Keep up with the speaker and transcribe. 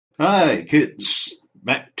Hi, kids.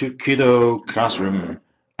 Back to Kido classroom.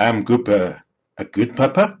 I'm Cooper. A good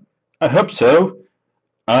papa? I hope so.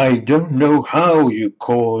 I don't know how you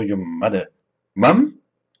call your mother. Mum?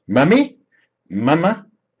 Mummy? Mama?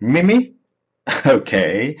 Mimi?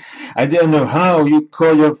 Okay. I don't know how you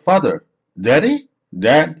call your father. Daddy?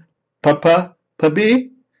 Dad? Papa?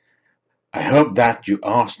 Puppy? I hope that you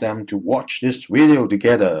ask them to watch this video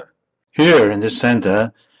together. Here in the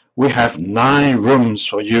center, we have 9 rooms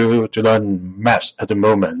for you to learn maths at the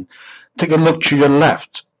moment. Take a look to your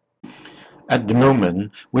left. At the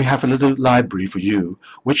moment, we have a little library for you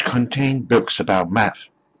which contains books about math.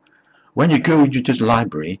 When you go into this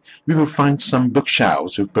library, you will find some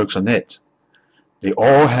bookshelves with books on it. They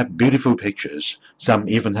all have beautiful pictures. Some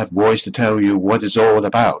even have voice to tell you what it's all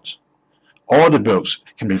about. All the books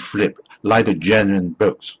can be flipped like the genuine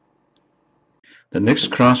books. The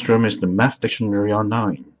next classroom is the Math Dictionary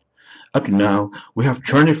Online. Up to now, we have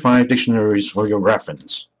 25 dictionaries for your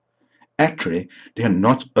reference. Actually, they are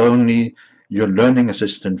not only your learning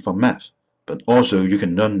assistant for math, but also you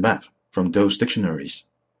can learn math from those dictionaries.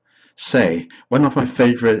 Say, one of my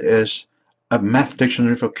favorite is A Math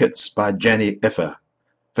Dictionary for Kids by Jenny Iffa.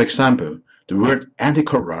 For example, the word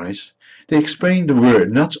anticlockwise, they explain the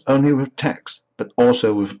word not only with text, but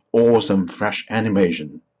also with awesome fresh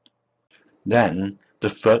animation. Then, the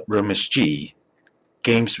third room is G,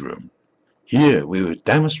 Games Room. Here we will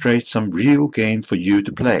demonstrate some real game for you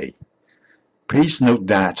to play. Please note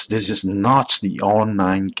that this is not the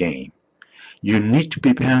online game. You need to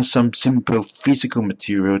prepare some simple physical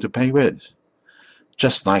material to play with.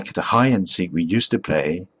 Just like the hide and seek we used to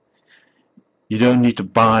play, you don't need to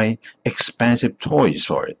buy expensive toys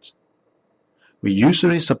for it. We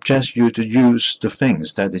usually suggest you to use the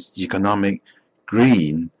things that is economic,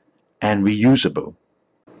 green, and reusable.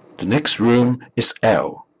 The next room is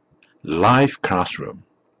L, Live Classroom.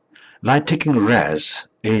 Like taking a rest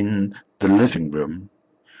in the living room,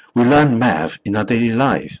 we learn math in our daily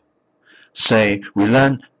life. Say, we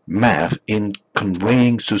learn math in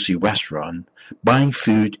conveying sushi restaurant, buying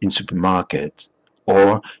food in supermarket,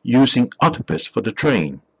 or using autobus for the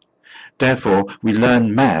train. Therefore, we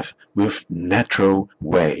learn math with natural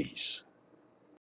ways.